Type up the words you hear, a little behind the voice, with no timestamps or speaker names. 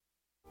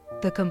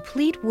The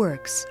Complete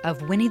Works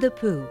of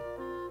Winnie-the-Pooh.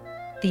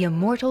 The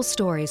immortal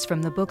stories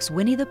from the books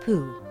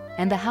Winnie-the-Pooh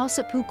and The House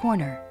at Pooh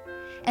Corner,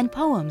 and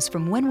poems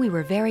from when we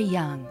were very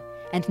young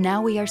and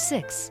now we are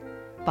 6,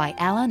 by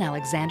Alan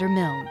Alexander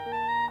Milne.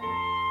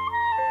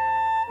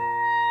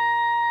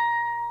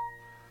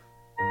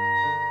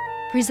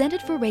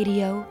 Presented for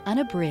radio,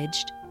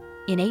 unabridged,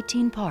 in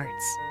 18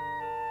 parts.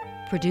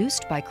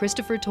 Produced by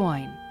Christopher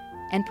Toyne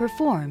and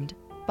performed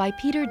by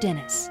Peter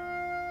Dennis.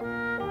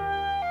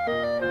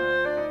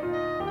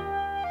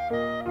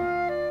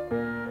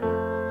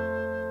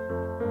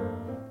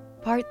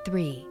 Part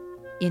 3,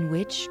 In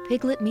Which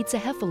Piglet Meets a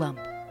Heffalump.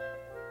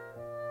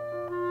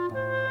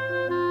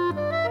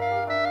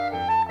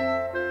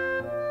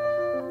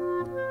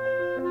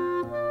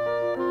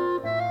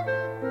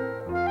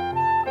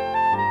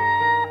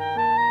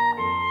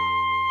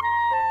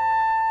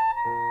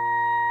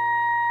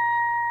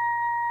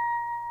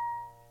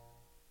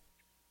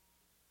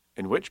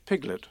 In Which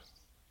Piglet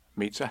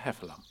Meets a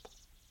Heffalump.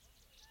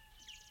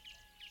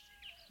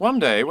 One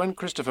day, when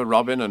Christopher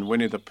Robin and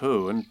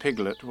Winnie-the-Pooh and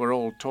Piglet were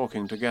all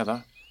talking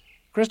together,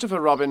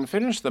 Christopher Robin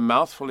finished the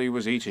mouthful he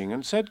was eating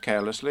and said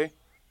carelessly,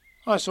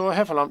 "I saw a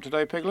Heffalump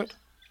today, Piglet."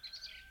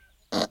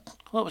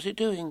 "What was it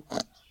doing?"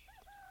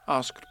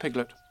 asked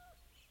Piglet.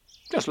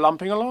 "Just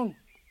lumping along,"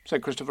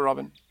 said Christopher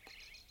Robin.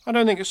 "I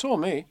don't think it saw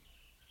me."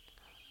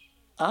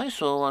 "I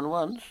saw one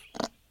once,"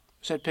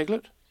 said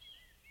Piglet.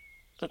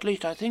 "At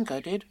least I think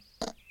I did,"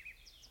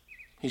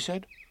 he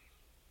said.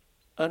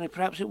 "Only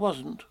perhaps it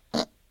wasn't."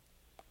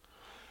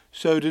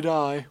 "So did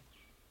I,"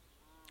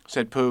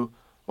 said Pooh,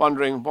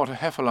 wondering what a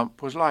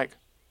Heffalump was like.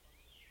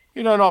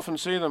 "You don't often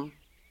see them,"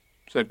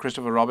 said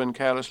Christopher Robin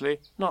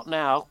carelessly. "Not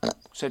now,"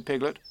 said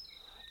Piglet.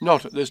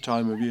 "Not at this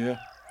time of year,"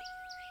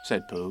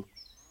 said Pooh.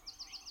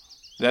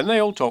 Then they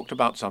all talked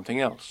about something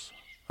else,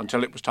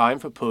 until it was time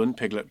for Pooh and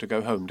Piglet to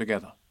go home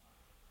together.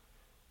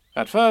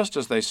 At first,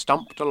 as they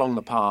stumped along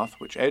the path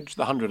which edged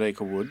the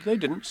 100-acre wood, they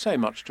didn't say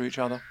much to each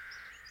other.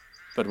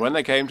 But when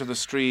they came to the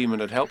stream and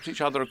had helped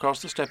each other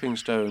across the stepping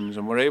stones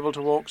and were able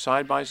to walk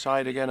side by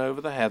side again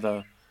over the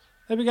heather,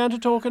 they began to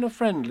talk in a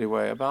friendly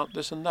way about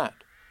this and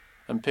that.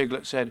 And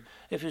Piglet said,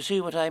 "If you see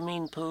what I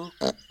mean, Pooh."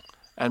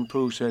 And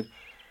Pooh said,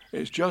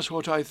 "It's just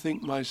what I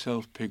think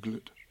myself,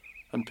 Piglet."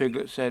 And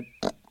Piglet said,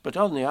 "But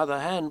on the other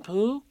hand,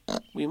 Pooh,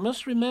 we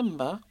must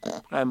remember."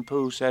 And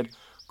Pooh said,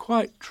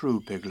 "Quite true,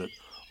 Piglet,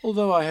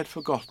 although I had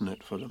forgotten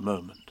it for the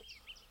moment."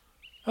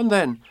 And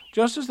then,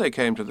 just as they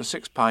came to the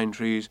 6 pine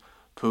trees,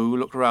 Pooh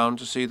looked round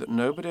to see that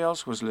nobody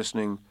else was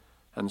listening,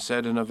 and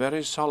said in a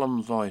very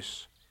solemn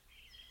voice,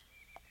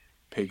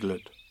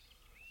 "Piglet,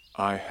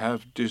 I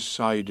have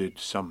decided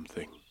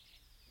something."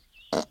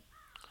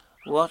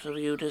 "What have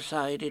you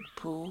decided,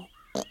 Pooh?"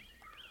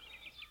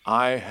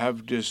 "I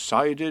have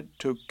decided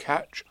to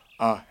catch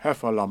a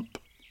Heffalump."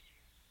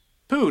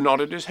 Pooh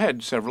nodded his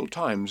head several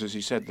times as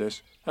he said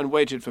this, and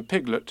waited for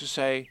Piglet to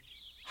say,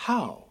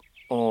 "How?"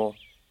 or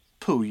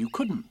 "Pooh, you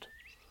couldn't,"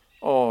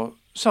 or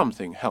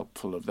something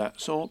helpful of that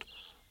sort,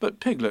 but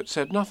Piglet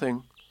said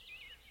nothing.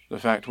 The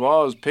fact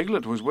was,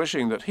 Piglet was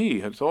wishing that he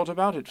had thought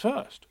about it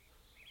first.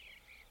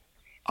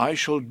 "I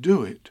shall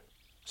do it,"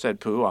 said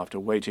Pooh after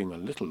waiting a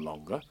little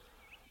longer,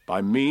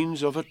 "by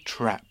means of a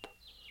trap.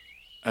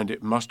 And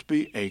it must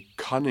be a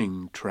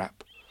cunning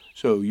trap,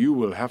 so you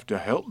will have to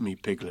help me,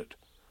 Piglet."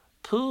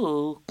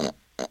 "Pooh,"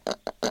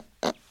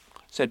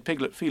 said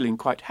Piglet, feeling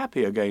quite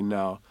happy again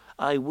now.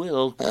 "I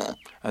will."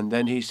 And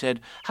then he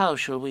said, "How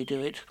shall we do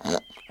it?"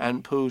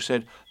 And Pooh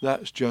said,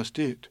 "That's just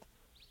it.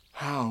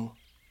 How?"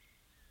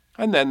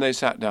 And then they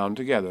sat down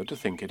together to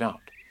think it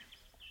out.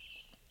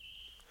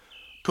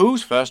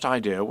 Pooh's first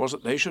idea was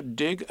that they should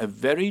dig a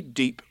very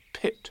deep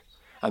pit,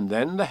 and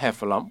then the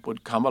Heffalump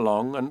would come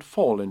along and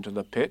fall into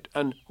the pit,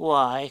 and—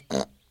 "Why?"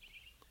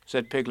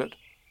 said Piglet.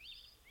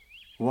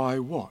 "Why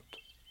what?"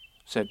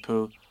 said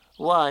Pooh.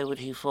 "Why would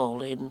he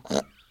fall in?"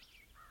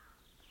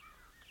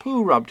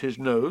 Pooh rubbed his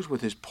nose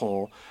with his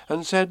paw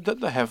and said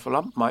that the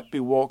Heffalump might be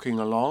walking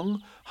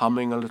along,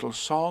 humming a little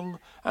song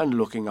and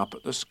looking up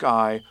at the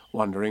sky,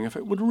 wondering if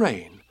it would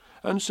rain,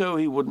 and so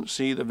he wouldn't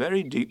see the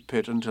very deep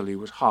pit until he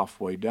was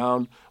halfway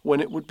down, when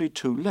it would be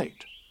too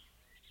late.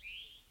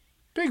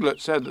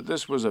 Piglet said that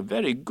this was a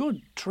very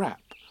good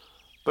trap,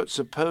 but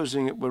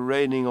supposing it were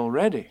raining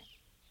already?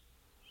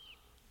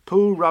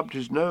 Pooh rubbed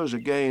his nose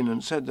again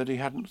and said that he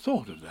hadn't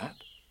thought of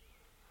that.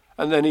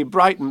 And then he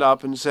brightened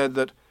up and said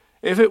that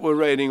if it were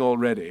raining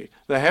already,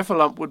 the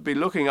Heffalump would be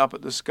looking up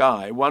at the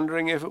sky,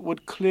 wondering if it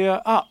would clear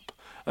up,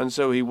 and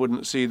so he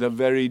wouldn't see the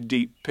very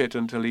deep pit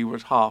until he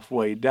was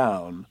halfway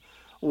down,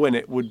 when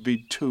it would be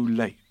too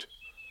late.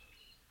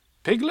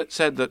 Piglet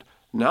said that,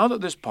 now that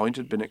this point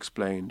had been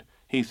explained,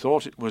 he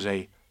thought it was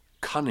a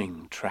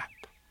cunning trap.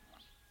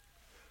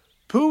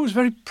 Pooh was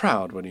very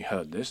proud when he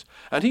heard this,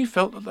 and he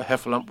felt that the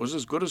Heffalump was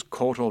as good as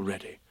caught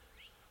already.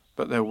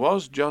 But there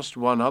was just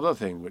one other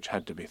thing which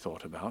had to be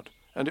thought about,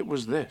 and it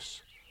was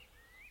this.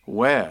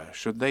 Where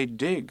should they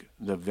dig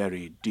the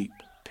very deep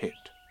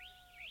pit?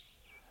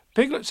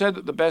 Piglet said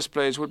that the best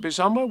place would be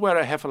somewhere where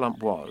a Heffalump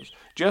was,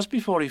 just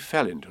before he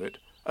fell into it,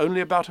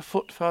 only about a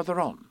foot further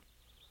on.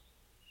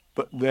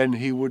 But then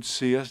he would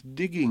see us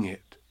digging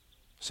it,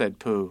 said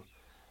Pooh.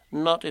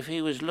 Not if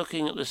he was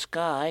looking at the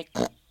sky.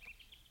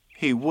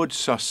 He would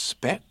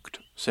suspect,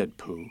 said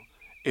Pooh,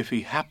 if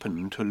he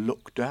happened to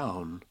look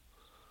down.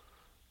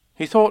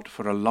 He thought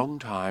for a long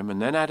time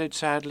and then added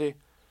sadly,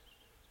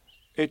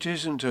 "It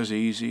isn't as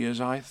easy as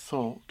I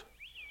thought.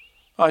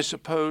 I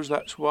suppose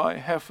that's why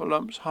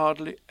heffalumps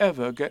hardly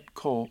ever get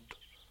caught."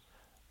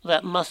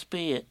 That must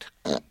be it,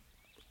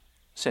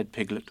 said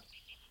Piglet.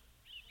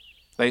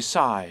 They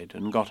sighed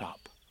and got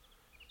up,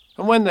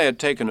 and when they had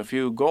taken a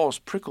few gorse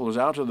prickles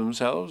out of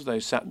themselves, they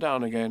sat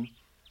down again.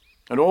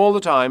 And all the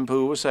time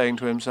Pooh was saying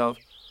to himself,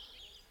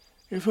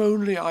 "If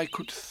only I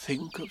could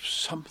think of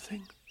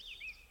something."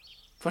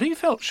 For he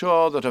felt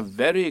sure that a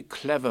very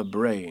clever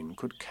brain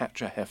could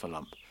catch a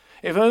heffalump,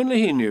 if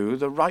only he knew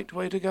the right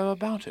way to go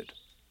about it.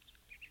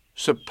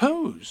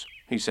 "Suppose,"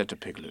 he said to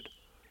Piglet,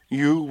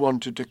 "you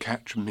wanted to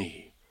catch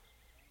me.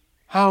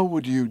 How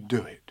would you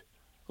do it?"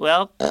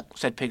 Well,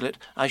 said Piglet,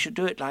 I should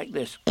do it like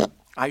this.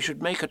 I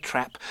should make a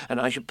trap, and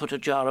I should put a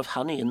jar of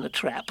honey in the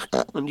trap,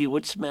 and you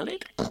would smell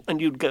it, and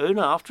you'd go in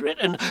after it,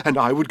 And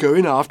I would go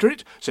in after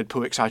it, said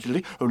Pooh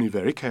excitedly, only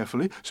very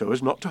carefully, so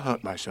as not to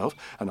hurt myself,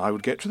 and I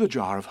would get to the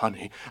jar of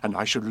honey, and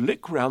I should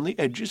lick round the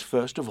edges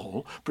first of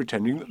all,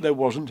 pretending that there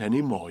wasn't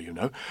any more, you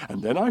know,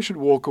 and then I should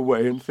walk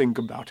away and think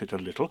about it a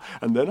little,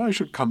 and then I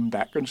should come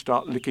back and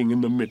start licking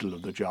in the middle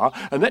of the jar,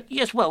 and then...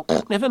 Yes, well,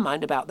 never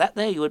mind about that.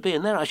 There you would be,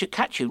 and there I should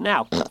catch you.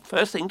 Now,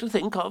 first thing to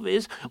think of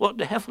is, what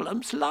do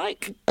heffalumps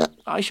like?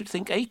 I should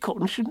think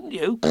acorns, shouldn't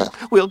you?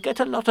 We'll get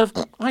a lot of...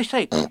 I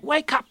say,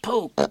 wake up,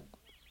 Pooh!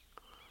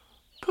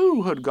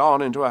 Pooh had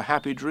gone into a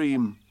happy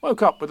dream,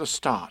 woke up with a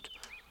start,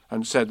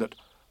 and said that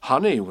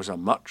honey was a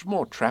much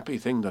more trappy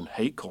thing than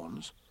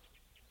acorns.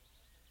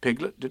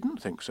 Piglet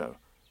didn't think so,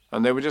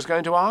 and they were just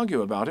going to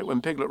argue about it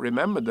when Piglet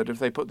remembered that if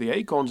they put the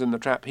acorns in the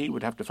trap, he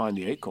would have to find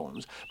the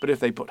acorns, but if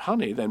they put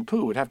honey, then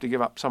Pooh would have to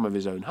give up some of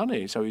his own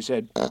honey. So he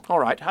said, "All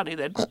right, honey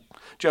then,"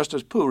 just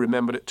as Pooh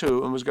remembered it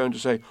too, and was going to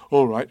say,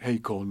 "All right,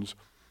 acorns."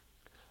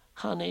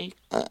 Honey,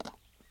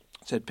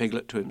 said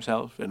Piglet to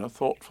himself in a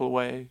thoughtful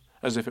way,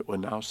 as if it were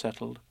now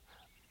settled.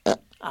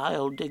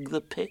 I'll dig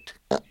the pit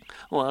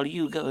while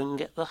you go and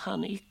get the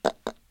honey.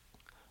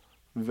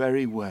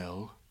 Very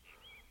well,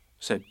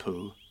 said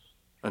Pooh,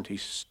 and he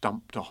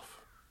stumped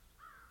off.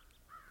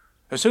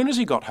 As soon as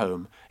he got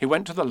home, he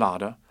went to the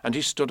larder, and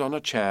he stood on a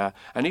chair,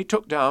 and he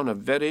took down a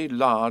very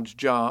large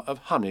jar of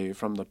honey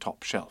from the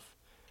top shelf.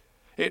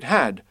 It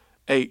had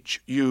Hunny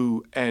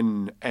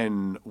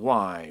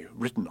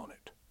written on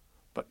it,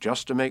 but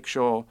just to make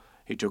sure,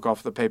 he took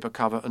off the paper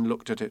cover and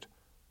looked at it,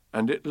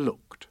 and it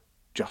looked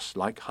just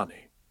like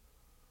honey.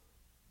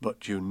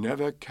 "But you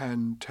never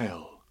can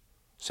tell,"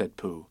 said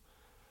Pooh.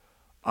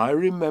 "I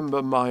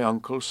remember my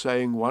uncle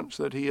saying once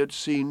that he had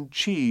seen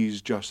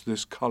cheese just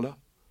this colour."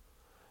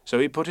 So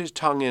he put his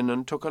tongue in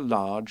and took a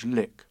large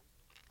lick.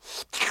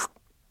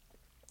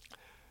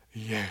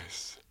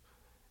 "Yes,"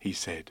 he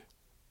said,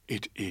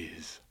 "it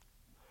is.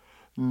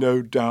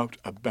 No doubt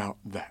about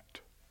that.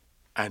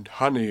 And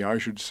honey, I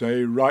should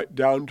say, right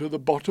down to the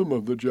bottom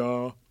of the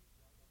jar.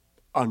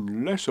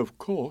 Unless, of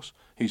course,"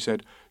 he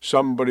said,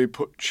 "somebody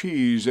put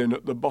cheese in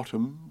at the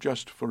bottom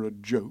just for a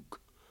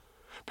joke.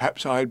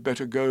 Perhaps I'd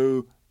better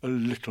go a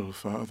little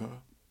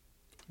further,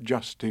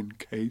 just in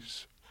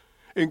case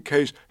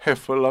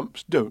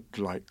heffalumps don't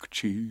like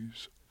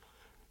cheese,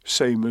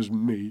 same as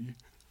me.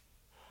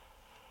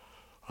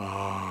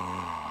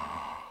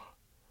 Ah!"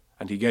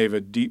 And he gave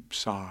a deep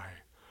sigh.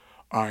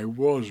 "I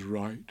was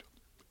right.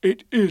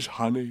 It is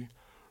honey,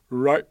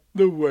 right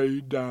the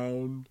way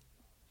down."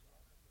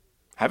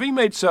 Having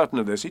made certain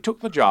of this, he took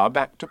the jar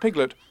back to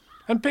Piglet,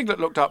 and Piglet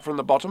looked up from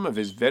the bottom of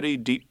his very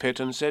deep pit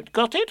and said,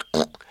 "Got it?"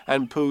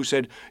 And Pooh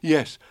said,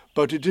 "Yes,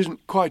 but it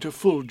isn't quite a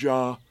full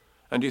jar."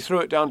 And he threw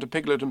it down to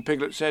Piglet, and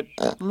Piglet said,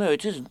 "No,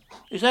 it isn't.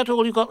 Is that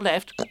all you got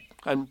left?"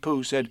 And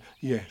Pooh said,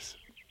 "Yes,"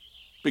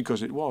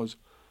 because it was.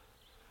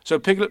 So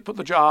Piglet put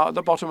the jar at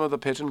the bottom of the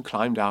pit and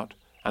climbed out,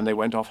 and they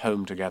went off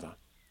home together.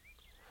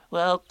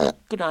 "Well,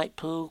 good night,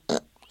 Pooh,"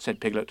 said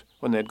Piglet,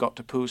 when they had got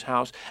to Pooh's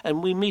house,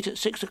 "and we meet at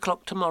 6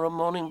 o'clock tomorrow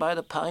morning by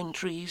the pine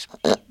trees,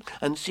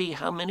 and see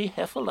how many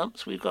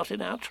heffalumps we've got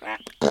in our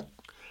trap."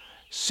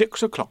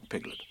 6 o'clock,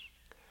 Piglet.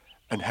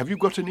 "And have you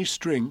got any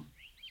string?"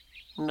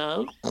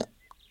 "No.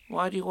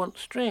 Why do you want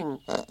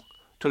string?"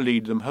 "To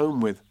lead them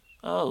home with."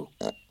 "Oh.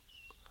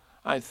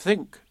 I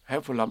think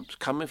heffalumps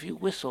come if you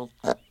whistle."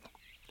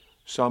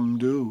 "Some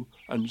do,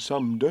 and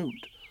some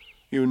don't.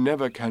 You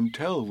never can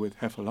tell with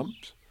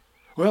heffalumps.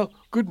 Well,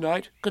 good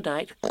night." "Good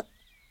night."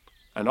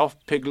 And off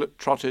Piglet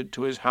trotted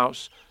to his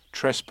house,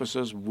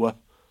 trespassers were,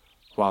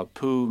 while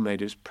Pooh made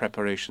his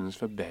preparations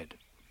for bed.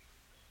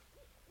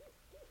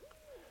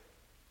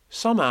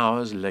 Some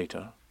hours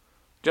later,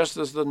 just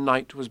as the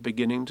night was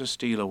beginning to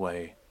steal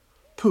away,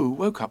 Pooh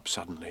woke up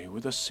suddenly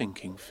with a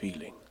sinking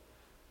feeling.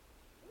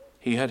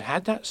 He had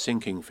had that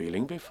sinking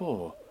feeling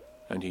before,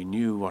 and he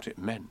knew what it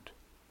meant.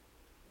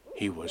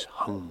 He was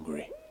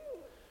hungry,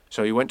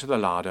 So he went to the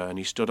larder and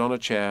he stood on a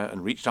chair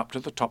and reached up to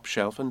the top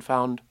shelf and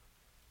found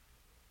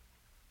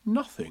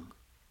nothing.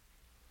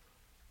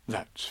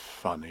 That's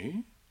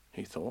funny,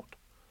 he thought.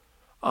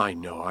 I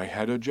know I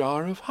had a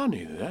jar of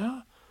honey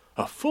there,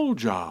 a full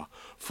jar,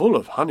 full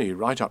of honey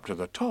right up to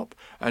the top,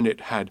 and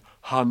it had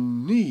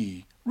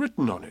honey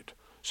written on it,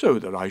 so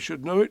that I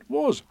should know it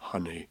was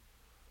honey.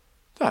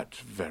 That's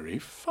very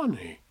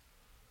funny.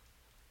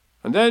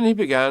 And then he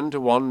began to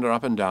wander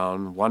up and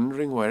down,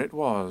 wondering where it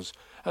was,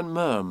 and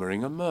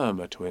murmuring a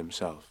murmur to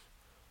himself,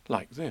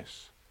 like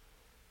this.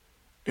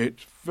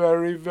 It's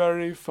very,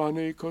 very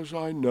funny, 'cause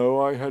I know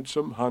I had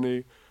some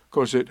honey,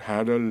 'cause it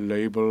had a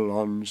label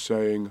on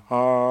saying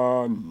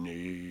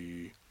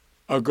honey.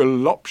 A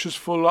galoptious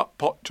full up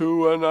pot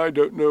too, and I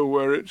don't know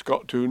where it's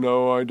got to,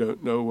 no, I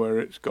don't know where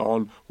it's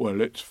gone. Well,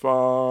 it's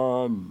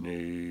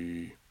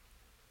funny.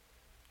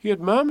 He had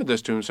murmured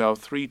this to himself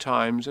 3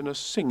 times in a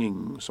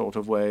singing sort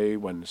of way,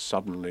 when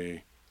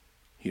suddenly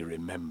he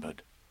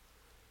remembered.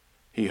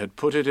 He had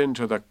put it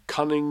into the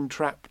cunning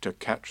trap to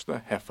catch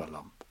the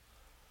Heffalump.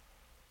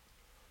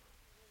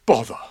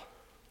 Bother,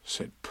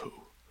 said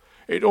Pooh.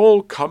 It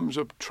all comes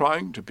of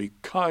trying to be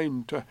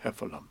kind to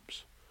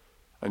Heffalumps.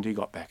 And he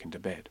got back into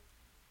bed.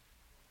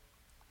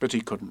 But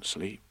he couldn't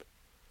sleep.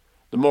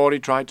 The more he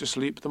tried to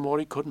sleep, the more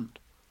he couldn't.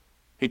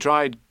 He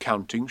tried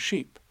counting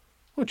sheep,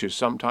 which is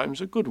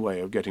sometimes a good way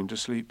of getting to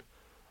sleep,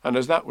 and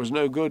as that was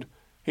no good,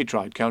 he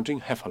tried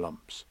counting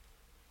Heffalumps.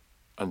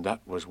 And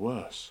that was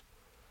worse,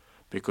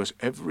 because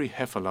every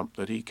Heffalump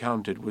that he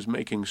counted was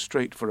making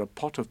straight for a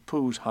pot of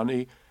Pooh's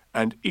honey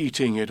and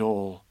eating it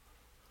all.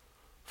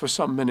 For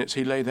some minutes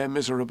he lay there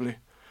miserably,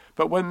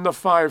 but when the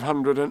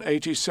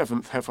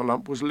 587th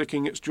Heffalump was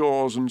licking its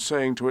jaws and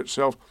saying to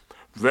itself,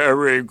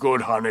 "Very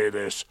good honey,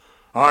 this.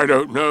 I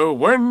don't know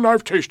when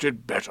I've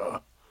tasted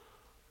better,"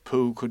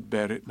 Pooh could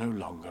bear it no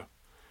longer.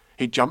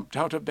 He jumped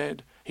out of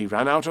bed, he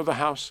ran out of the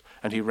house,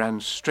 and he ran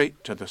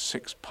straight to the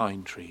 6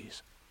 pine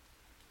trees.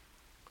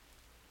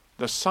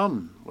 The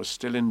sun was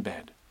still in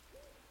bed,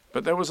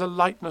 but there was a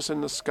lightness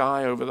in the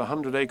sky over the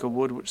 100-acre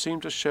wood which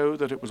seemed to show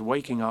that it was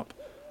waking up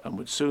and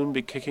would soon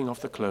be kicking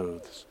off the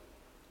clothes.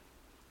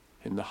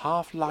 In the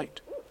half-light,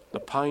 the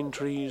pine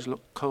trees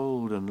looked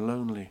cold and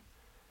lonely,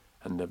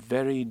 and the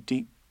very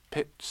deep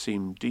pit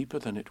seemed deeper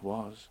than it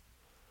was,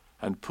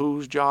 and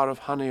Pooh's jar of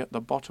honey at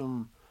the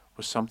bottom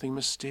was something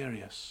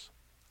mysterious,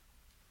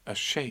 a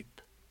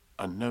shape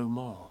and no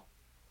more.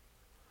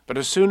 But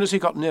as soon as he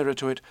got nearer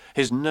to it,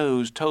 his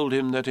nose told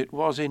him that it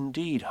was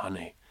indeed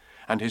honey,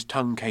 and his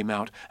tongue came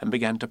out and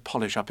began to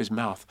polish up his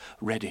mouth,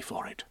 ready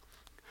for it.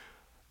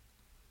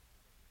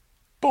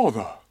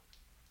 Bother,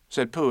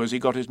 said Pooh as he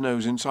got his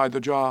nose inside the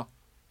jar.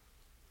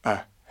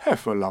 A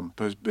Heffalump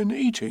has been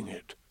eating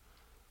it.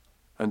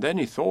 And then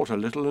he thought a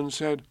little and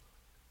said,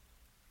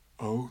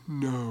 Oh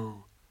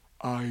no,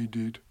 I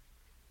did.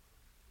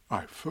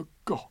 I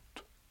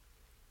forgot.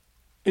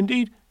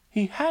 Indeed,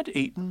 he had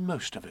eaten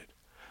most of it,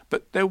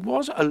 but there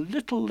was a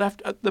little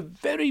left at the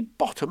very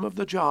bottom of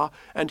the jar,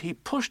 and he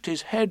pushed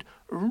his head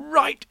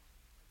right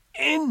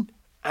in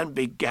and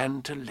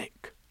began to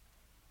lick.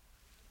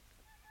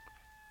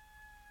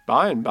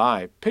 By and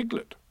by,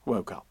 Piglet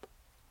woke up.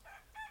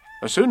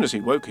 As soon as he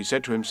woke, he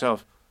said to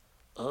himself,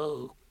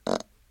 Oh.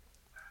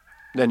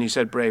 Then he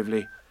said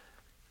bravely,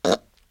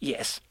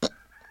 Yes.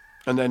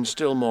 And then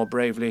still more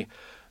bravely,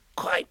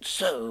 Quite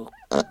so.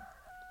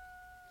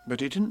 But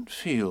he didn't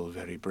feel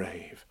very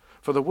brave,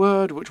 for the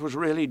word which was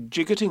really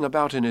jiggetting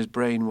about in his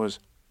brain was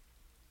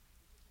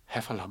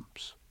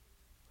Heffalumps.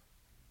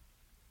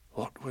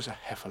 What was a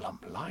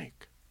Heffalump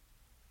like?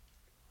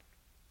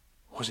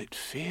 Was it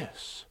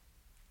fierce?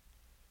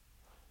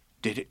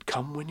 Did it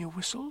come when you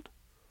whistled?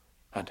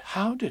 And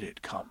how did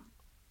it come?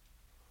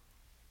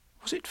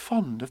 Was it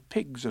fond of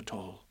pigs at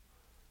all?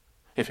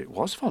 If it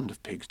was fond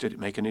of pigs, did it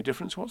make any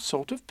difference what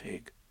sort of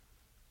pig?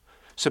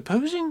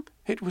 Supposing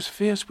it was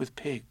fierce with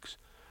pigs,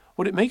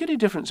 would it make any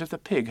difference if the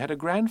pig had a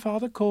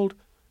grandfather called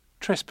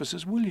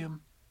Trespassers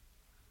William?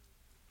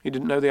 He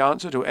didn't know the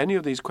answer to any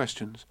of these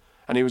questions,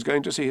 and he was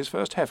going to see his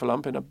first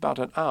Heffalump in about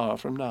an hour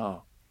from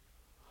now.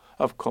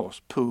 Of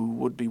course, Pooh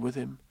would be with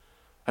him,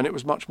 and it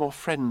was much more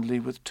friendly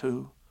with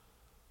 2.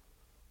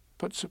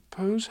 But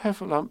suppose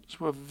Heffalumps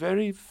were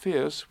very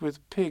fierce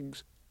with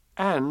pigs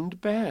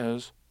and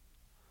bears?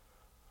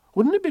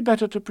 Wouldn't it be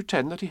better to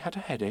pretend that he had a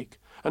headache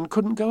and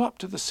couldn't go up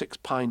to the 6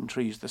 pine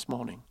trees this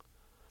morning?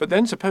 But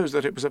then suppose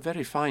that it was a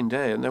very fine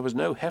day and there was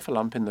no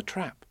Heffalump in the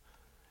trap.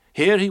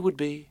 Here he would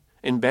be,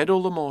 in bed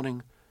all the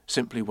morning,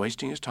 simply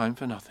wasting his time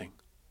for nothing.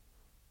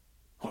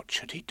 What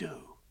should he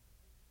do?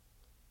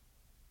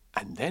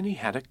 And then he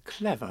had a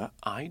clever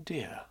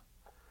idea.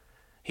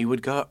 He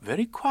would go up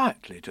very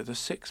quietly to the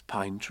 6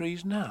 pine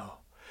trees now,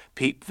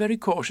 peep very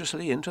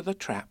cautiously into the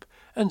trap,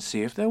 and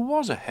see if there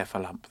was a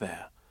Heffalump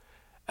there.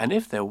 And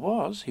if there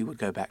was, he would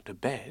go back to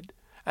bed,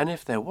 and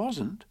if there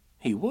wasn't,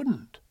 he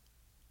wouldn't.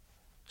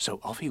 So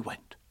off he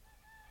went.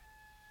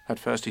 At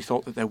first he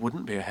thought that there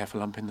wouldn't be a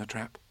Heffalump in the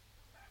trap,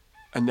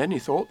 and then he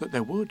thought that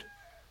there would,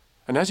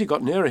 And as he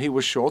got nearer he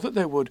was sure that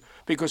they would,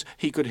 because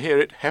he could hear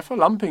it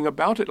heffalumping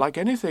about it like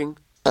anything.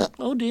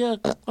 "Oh dear,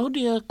 oh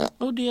dear,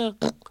 oh dear,"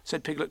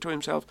 said Piglet to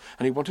himself,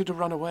 and he wanted to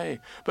run away.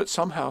 But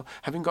somehow,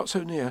 having got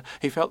so near,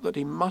 he felt that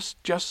he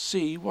must just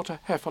see what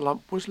a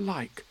heffalump was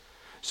like.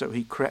 So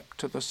he crept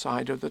to the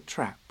side of the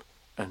trap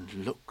and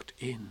looked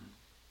in.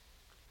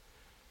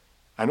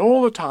 And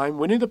all the time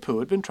Winnie-the-Pooh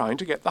had been trying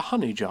to get the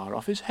honey jar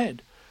off his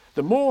head.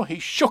 The more he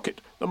shook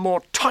it, the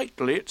more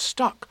tightly it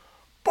stuck.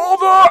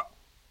 "Bother!"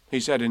 he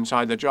said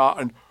inside the jar,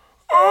 and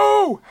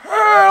 "Oh,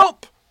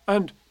 help!"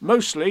 and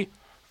mostly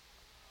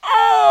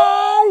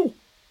 "Ow!"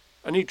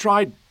 And he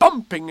tried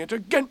bumping it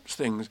against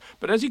things,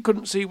 but as he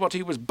couldn't see what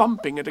he was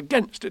bumping it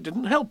against, it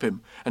didn't help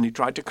him, and he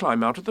tried to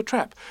climb out of the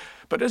trap.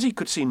 But as he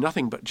could see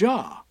nothing but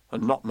jar,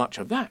 and not much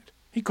of that,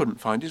 he couldn't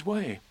find his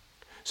way.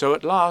 So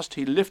at last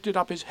he lifted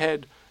up his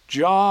head,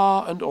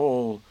 jar and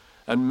all,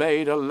 and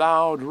made a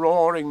loud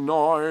roaring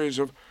noise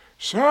of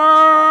sadness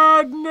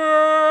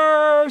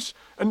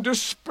and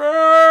despair.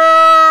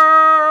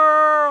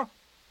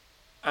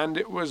 And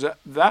it was at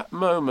that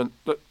moment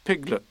that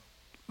Piglet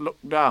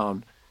looked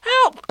down.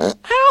 "Help!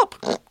 Help!"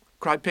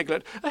 cried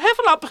Piglet. "A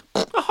heffalump!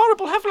 A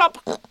horrible heffalump!"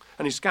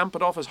 And he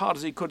scampered off as hard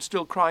as he could,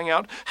 still crying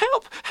out,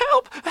 "Help!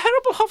 Help! A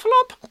horrible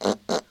heffalump!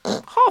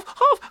 Hoff!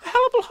 Hoff! A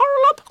horrible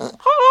horrorlump!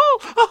 Ho!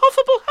 A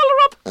hoffable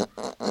hellerup!"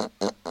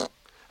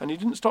 and he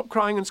didn't stop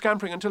crying and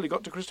scampering until he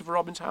got to Christopher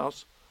Robin's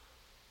house.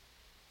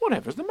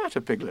 "Whatever's the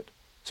matter, Piglet?"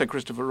 said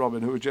Christopher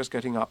Robin, who was just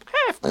getting up.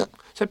 "Heff!"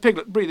 said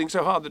Piglet, breathing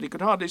so hard that he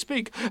could hardly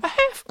speak. "A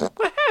heff! A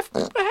heff!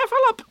 A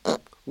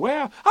heffalump!"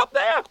 "Where?" "Up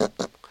there!"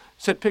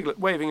 said Piglet,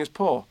 waving his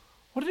paw.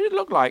 "What did it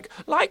look like?"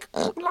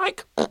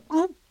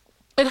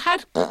 It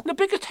had the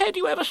biggest head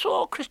you ever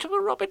saw,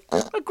 Christopher Robin.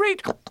 A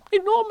great,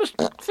 enormous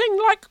thing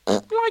like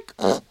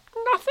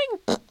nothing.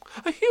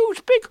 A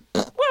huge, big,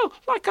 well,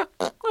 like a,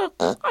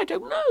 I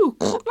don't know,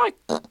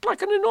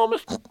 like an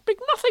enormous, big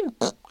nothing.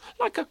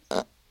 Like a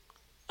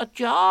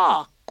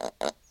jar."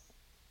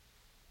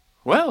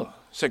 "Well,"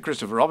 said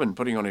Christopher Robin,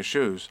 putting on his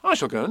shoes, "I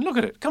shall go and look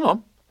at it. Come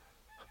on."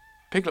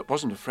 Piglet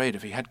wasn't afraid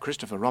if he had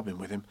Christopher Robin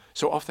with him,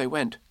 so off they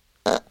went.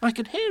 "I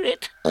can hear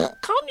it.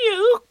 Can't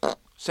you?"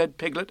 said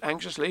Piglet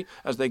anxiously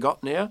as they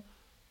got near.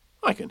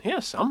 "I can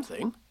hear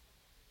something,"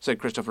 said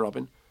Christopher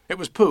Robin. It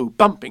was Pooh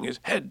bumping his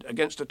head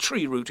against a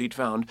tree root he'd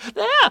found.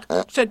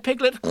 "There," said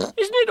Piglet. "Isn't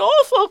it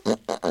awful?"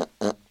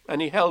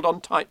 And he held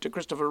on tight to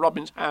Christopher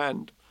Robin's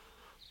hand.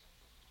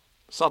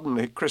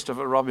 Suddenly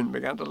Christopher Robin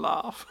began to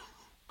laugh.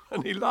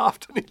 And he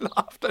laughed and he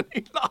laughed and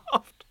he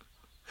laughed.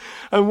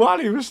 And while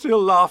he was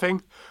still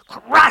laughing,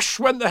 crash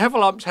went the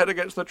Heffalump's head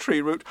against the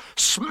tree root,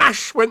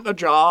 smash went the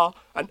jar,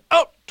 and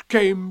out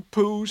came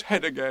Pooh's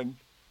head again.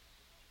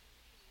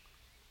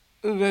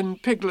 Then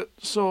Piglet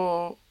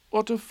saw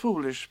what a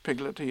foolish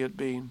Piglet he had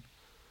been,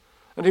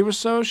 and he was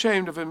so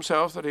ashamed of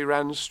himself that he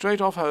ran straight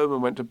off home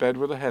and went to bed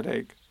with a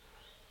headache.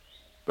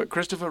 But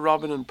Christopher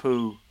Robin and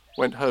Pooh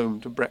went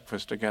home to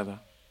breakfast together.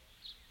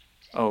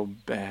 "Oh,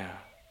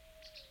 Bear,"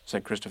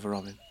 said Christopher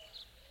Robin,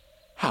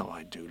 "how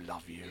I do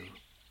love you."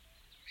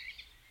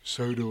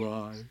 "So do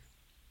I,"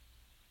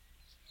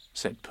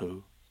 said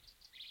Pooh.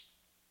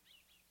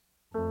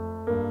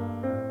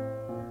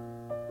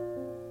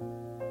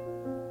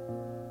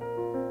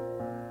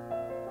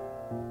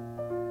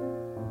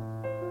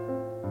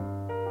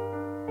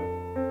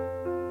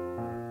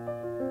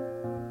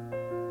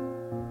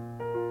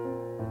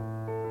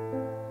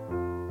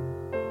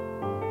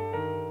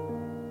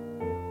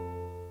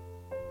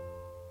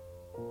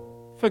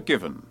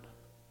 Forgiven.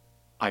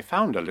 I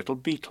found a little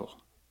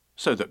beetle,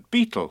 so that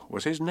Beetle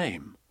was his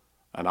name,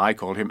 and I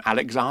called him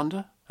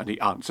Alexander, and he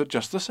answered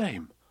just the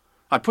same.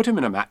 I put him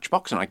in a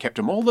matchbox, and I kept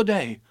him all the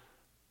day.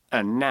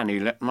 And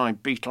Nanny let my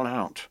beetle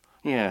out.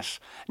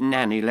 Yes,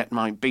 Nanny let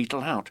my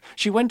beetle out.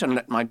 She went and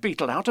let my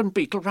beetle out, and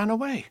Beetle ran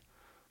away.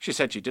 She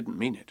said she didn't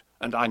mean it,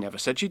 and I never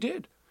said she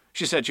did.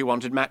 She said she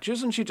wanted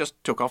matches, and she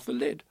just took off the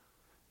lid.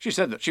 She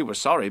said that she was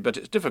sorry, but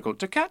it's difficult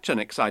to catch an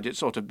excited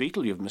sort of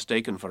beetle you've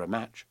mistaken for a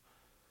match.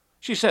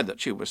 She said that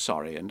she was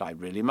sorry, and I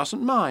really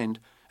mustn't mind,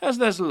 as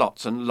there's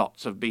lots and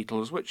lots of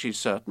beetles which she's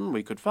certain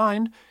we could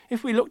find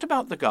if we looked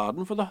about the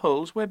garden for the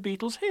holes where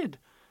beetles hid,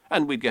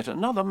 and we'd get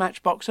another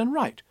matchbox and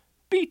write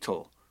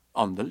 "Beetle"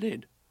 on the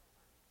lid.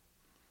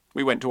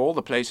 We went to all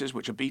the places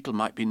which a beetle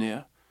might be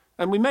near,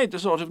 and we made the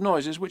sort of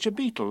noises which a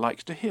beetle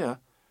likes to hear.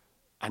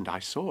 And I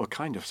saw a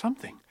kind of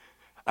something,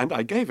 and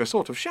I gave a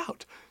sort of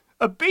shout,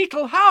 "A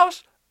beetle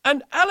house,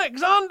 and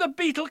Alexander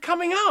Beetle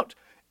coming out!"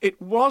 It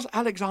was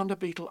Alexander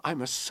Beetle,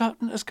 I'm as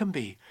certain as can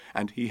be,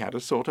 and he had a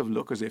sort of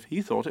look as if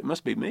he thought it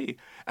must be me,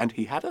 and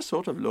he had a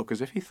sort of look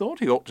as if he thought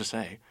he ought to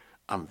say,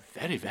 "I'm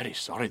very, very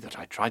sorry that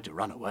I tried to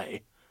run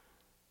away."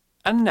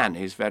 And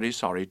Nanny's very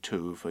sorry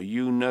too, for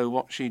you know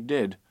what she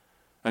did,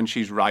 and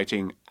she's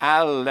writing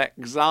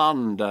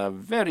Alexander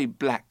very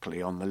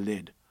blackly on the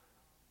lid.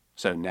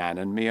 So Nan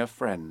and me are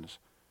friends,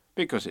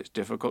 because it's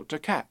difficult to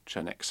catch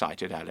an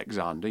excited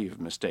Alexander you've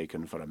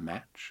mistaken for a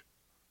match.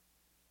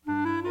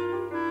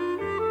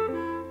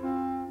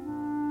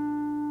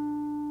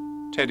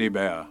 Teddy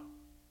Bear.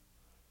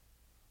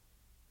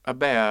 A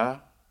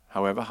bear,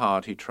 however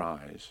hard he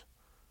tries,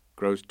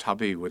 grows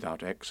tubby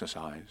without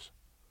exercise.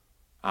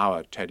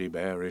 Our teddy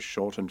bear is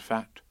short and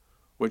fat,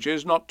 which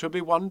is not to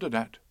be wondered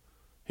at.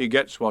 He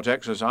gets what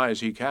exercise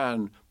he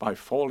can by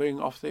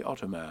falling off the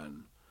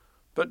ottoman,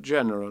 but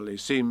generally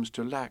seems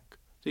to lack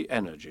the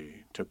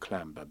energy to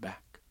clamber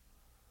back.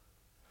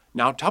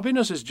 Now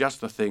tubbiness is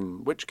just the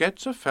thing which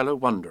gets a fellow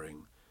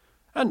wondering,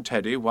 and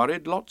Teddy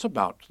worried lots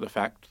about the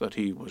fact that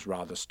he was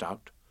rather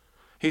stout.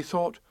 He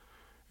thought,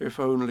 if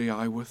only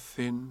I were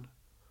thin,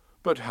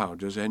 but how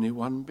does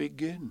anyone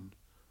begin?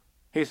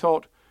 He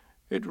thought,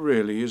 it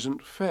really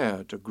isn't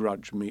fair to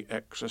grudge me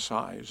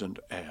exercise and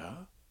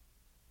air.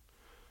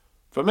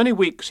 For many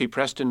weeks he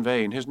pressed in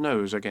vain his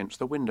nose against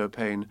the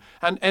window-pane,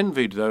 and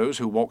envied those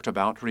who walked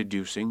about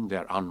reducing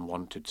their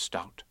unwonted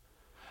stout.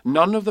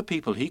 None of the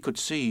people he could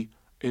see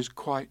is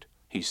quite,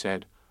 he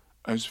said,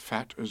 as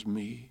fat as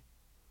me.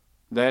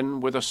 Then,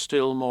 with a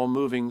still more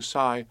moving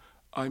sigh,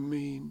 I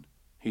mean,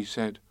 he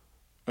said,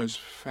 as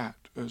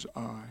fat as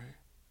I.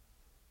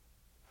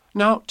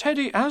 Now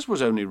Teddy, as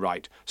was only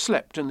right,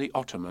 slept in the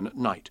ottoman at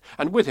night,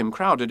 and with him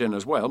crowded in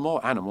as well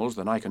more animals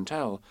than I can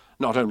tell.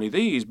 Not only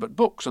these, but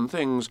books and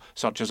things,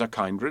 such as a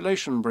kind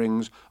relation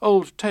brings,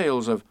 old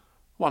tales of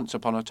once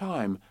upon a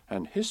time,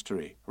 and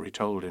history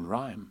retold in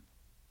rhyme.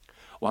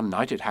 One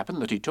night it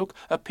happened that he took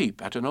a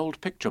peep at an old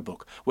picture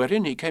book,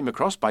 wherein he came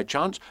across by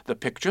chance the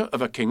picture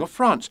of a king of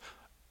France,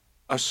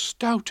 a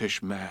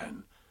stoutish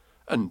man,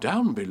 and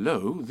down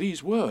below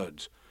these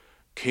words,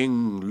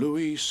 King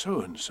Louis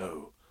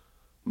so-and-so,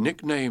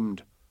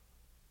 nicknamed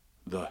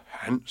the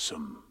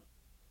Handsome.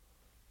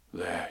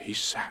 There he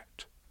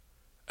sat,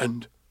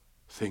 and,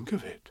 think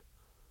of it,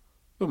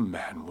 the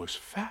man was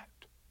fat.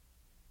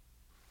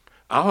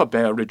 Our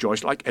bear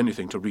rejoiced like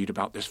anything to read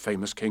about this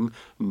famous king,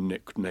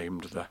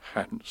 nicknamed the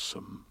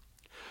Handsome.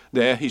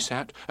 There he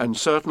sat, and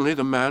certainly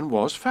the man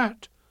was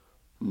fat,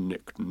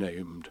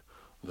 nicknamed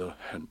the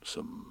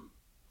Handsome.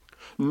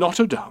 Not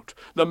a doubt,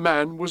 the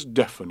man was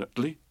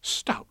definitely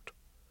stout.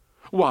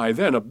 Why,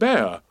 then a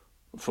bear,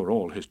 for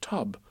all his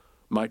tub,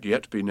 might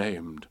yet be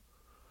named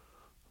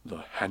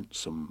the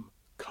Handsome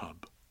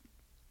Cub.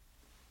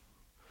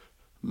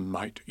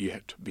 Might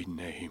yet be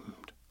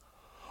named.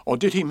 Or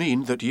did he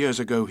mean that years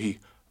ago he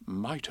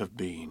might have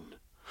been?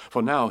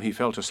 For now he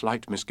felt a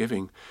slight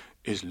misgiving.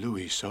 Is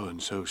Louis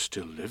so-and-so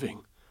still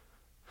living?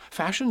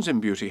 Fashions in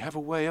beauty have a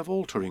way of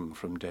altering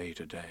from day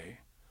to day.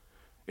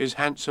 Is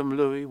handsome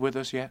Louis with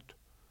us yet?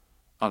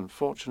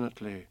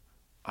 Unfortunately,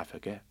 I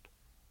forget.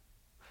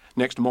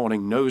 Next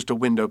morning, nose to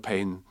window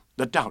pane,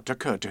 the doubt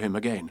occurred to him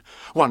again.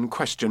 One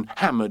question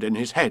hammered in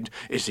his head,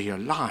 is he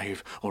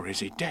alive or is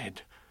he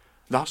dead?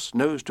 Thus,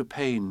 nose to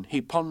pane,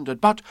 he pondered,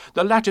 but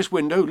the lattice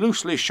window,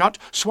 loosely shut,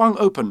 swung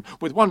open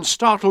with one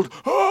startled,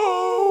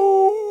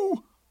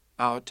 "Oh!"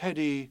 Our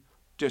Teddy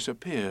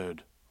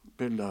disappeared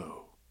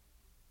below.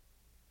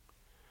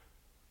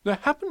 There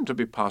happened to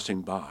be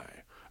passing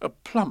by a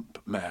plump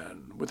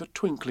man with a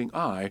twinkling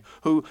eye,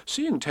 who,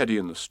 seeing Teddy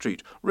in the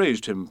street,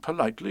 raised him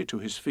politely to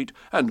his feet,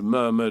 and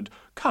murmured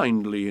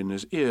kindly in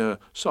his ear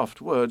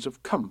soft words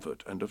of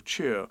comfort and of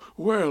cheer.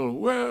 "Well,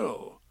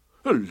 well,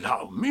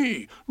 allow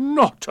me,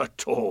 not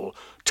at all.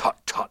 Tut,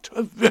 tut,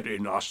 a very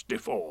nasty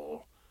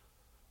fall."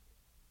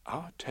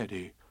 Our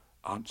Teddy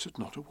answered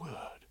not a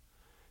word.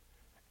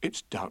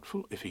 It's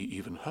doubtful if he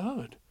even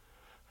heard.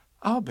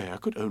 Our bear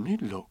could only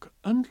look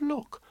and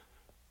look.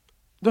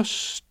 The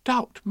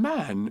stout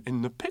man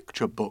in the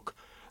picture book,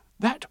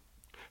 that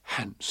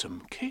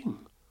handsome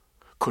king.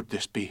 Could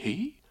this be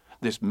he,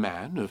 this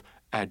man of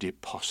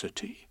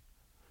adiposity?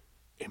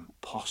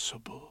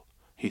 Impossible,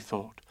 he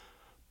thought,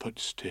 but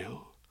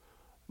still,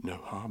 no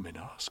harm in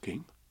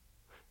asking.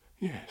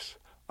 Yes,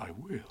 I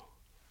will.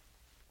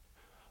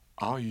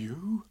 Are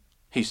you,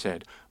 he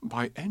said,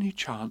 by any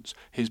chance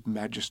His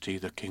Majesty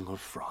the King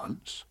of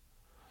France?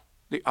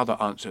 The other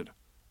answered,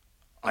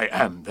 I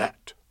am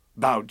that,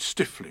 bowed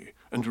stiffly,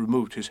 and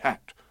removed his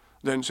hat,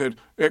 then said,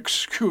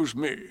 Excuse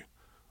me,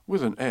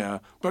 with an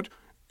air, but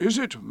is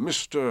it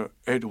Mr.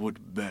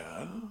 Edward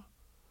Bear?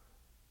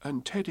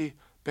 And Teddy,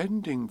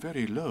 bending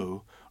very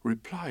low,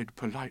 replied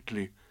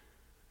politely,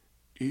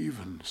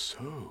 Even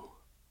so.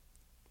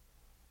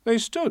 They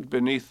stood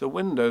beneath the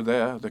window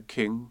there, the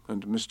king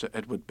and Mr.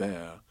 Edward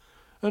Bear,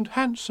 and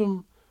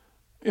handsome,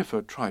 if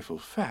a trifle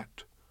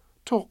fat,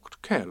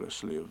 talked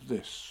carelessly of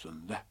this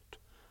and that.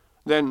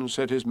 Then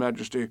said His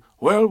Majesty,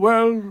 Well,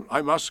 well,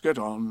 I must get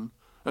on,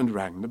 and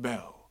rang the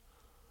bell.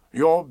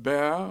 Your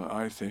bear,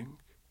 I think,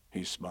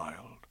 he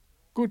smiled,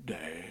 good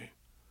day,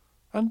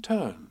 and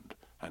turned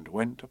and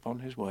went upon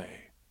his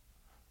way.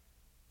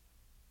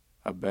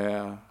 A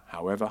bear,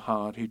 however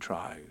hard he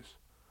tries,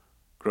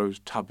 grows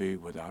tubby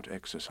without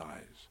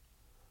exercise.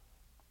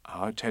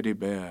 Our teddy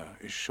bear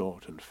is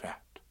short and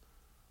fat,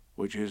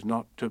 which is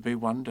not to be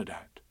wondered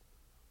at.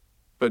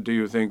 But do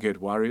you think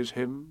it worries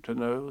him to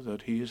know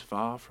that he is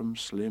far from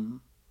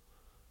slim?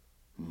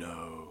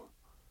 No,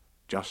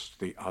 just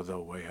the other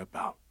way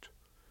about.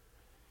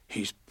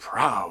 He's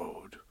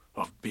proud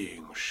of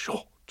being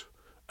short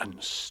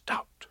and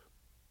stout.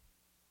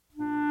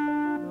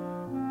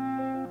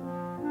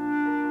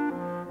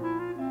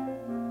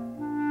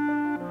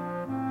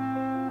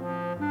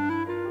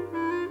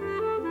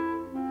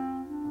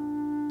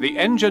 The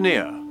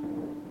engineer.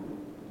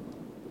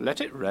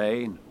 Let it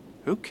rain.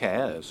 Who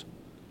cares?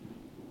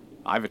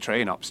 I've a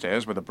train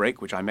upstairs with a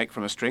brake which I make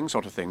from a string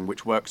sort of thing,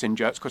 which works in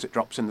jerks because it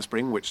drops in the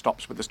spring, which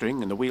stops with the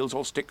string, and the wheels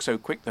all stick so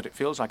quick that it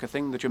feels like a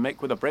thing that you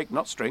make with a brake,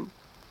 not string.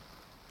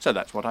 So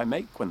that's what I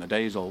make when the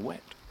day's all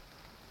wet.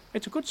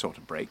 It's a good sort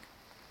of brake,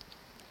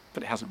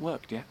 but it hasn't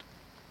worked yet.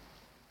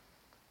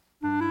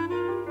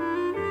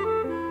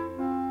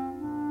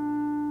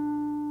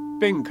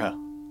 Binker.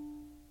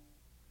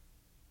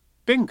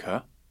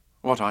 Binker,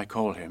 what I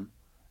call him,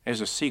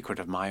 is a secret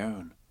of my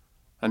own,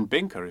 and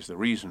Binker is the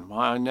reason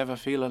why I never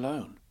feel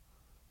alone.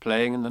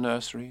 Playing in the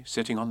nursery,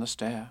 sitting on the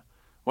stair,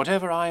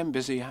 whatever I am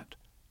busy at,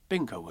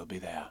 Binker will be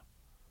there.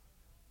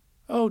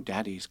 Oh,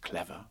 Daddy's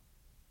clever.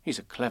 He's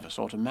a clever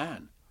sort of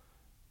man,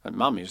 and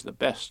Mummy's the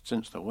best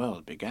since the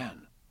world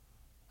began.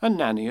 And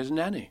Nanny is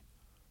Nanny,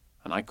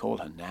 and I call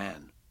her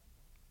Nan.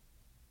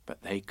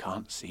 But they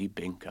can't see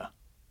Binker.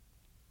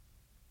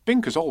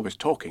 Binker's always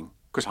talking,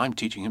 'cause I'm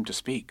teaching him to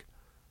speak.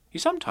 He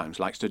sometimes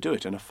likes to do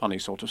it in a funny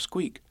sort of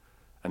squeak,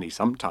 and he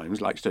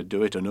sometimes likes to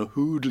do it in a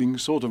hoodling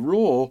sort of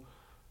roar,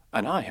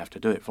 and I have to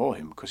do it for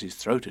him 'cause his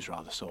throat is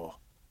rather sore.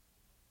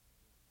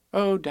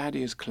 Oh,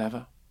 Daddy is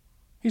clever.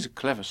 He's a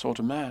clever sort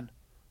of man,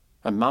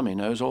 and Mummy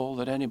knows all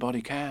that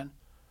anybody can,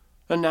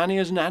 and Nanny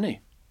is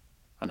Nanny,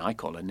 and I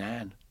call her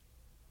Nan.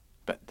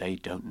 But they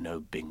don't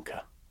know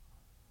Binker.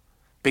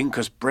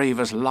 Binker's brave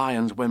as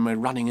lions when we're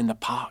running in the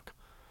park.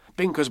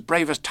 Binker's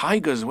brave as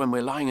tigers when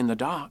we're lying in the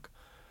dark.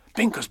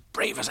 Binker's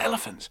brave as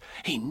elephants.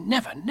 He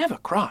never, never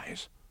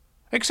cries.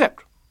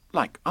 Except,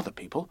 like other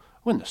people,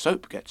 when the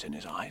soap gets in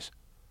his eyes.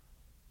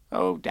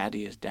 Oh,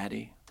 Daddy is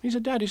Daddy. He's a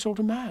daddy sort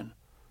of man.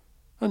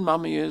 And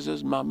Mummy is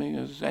as Mummy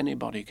as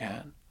anybody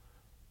can.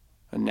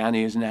 And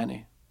Nanny is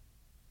Nanny.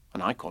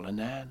 And I call her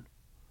Nan.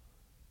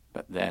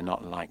 But they're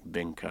not like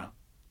Binker.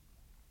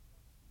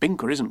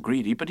 Binker isn't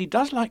greedy, but he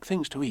does like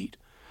things to eat.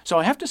 So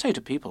I have to say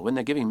to people when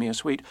they're giving me a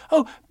sweet,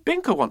 "Oh,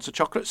 Binker wants a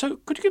chocolate, so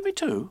could you give me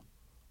 2?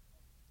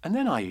 And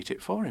then I eat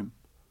it for him,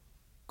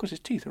 'cause his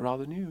teeth are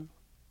rather new.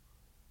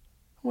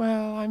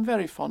 Well, I'm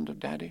very fond of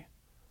Daddy,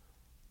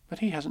 but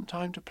he hasn't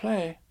time to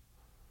play.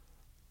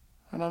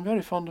 And I'm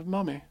very fond of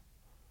Mummy,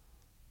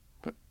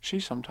 but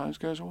she sometimes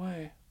goes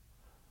away.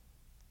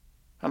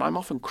 And I'm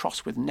often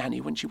cross with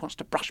Nanny when she wants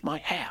to brush my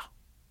hair.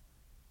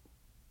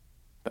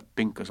 But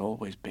Binker's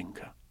always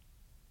Binker,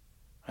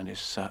 and is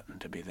certain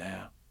to be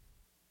there."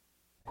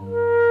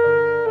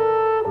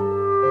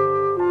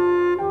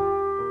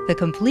 The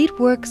Complete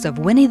Works of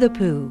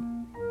Winnie-the-Pooh,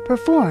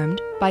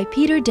 performed by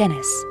Peter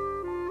Dennis.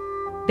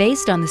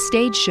 Based on the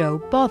stage show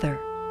Bother.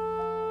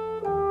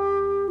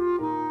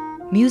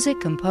 Music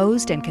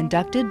composed and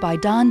conducted by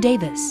Don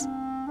Davis.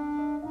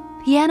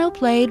 Piano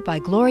played by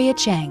Gloria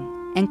Chang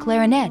and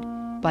clarinet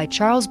by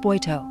Charles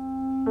Boito.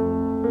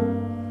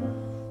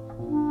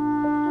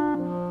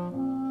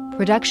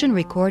 Production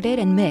recorded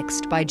and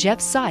mixed by Jeff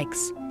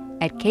Sykes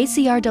at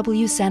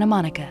KCRW Santa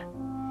Monica.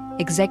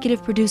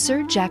 Executive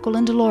producer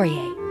Jacqueline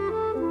Delorier.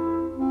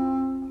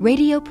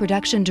 Radio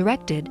production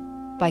directed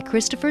by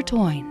Christopher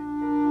Toyne.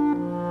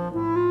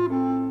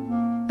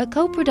 A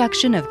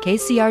co-production of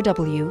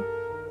KCRW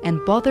and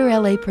Bother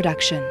LA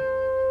Production.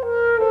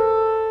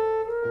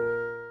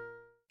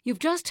 You've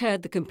just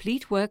heard the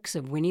complete works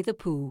of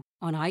Winnie-the-Pooh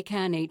on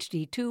ICANN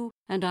HD2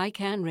 and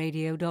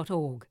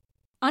iCannRadio.org.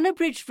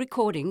 Unabridged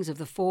recordings of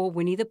the 4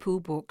 Winnie-the-Pooh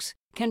books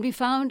can be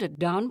found at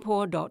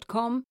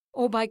downpour.com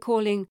or by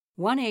calling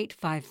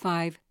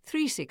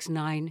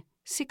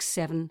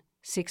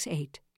 1-855-369-6768.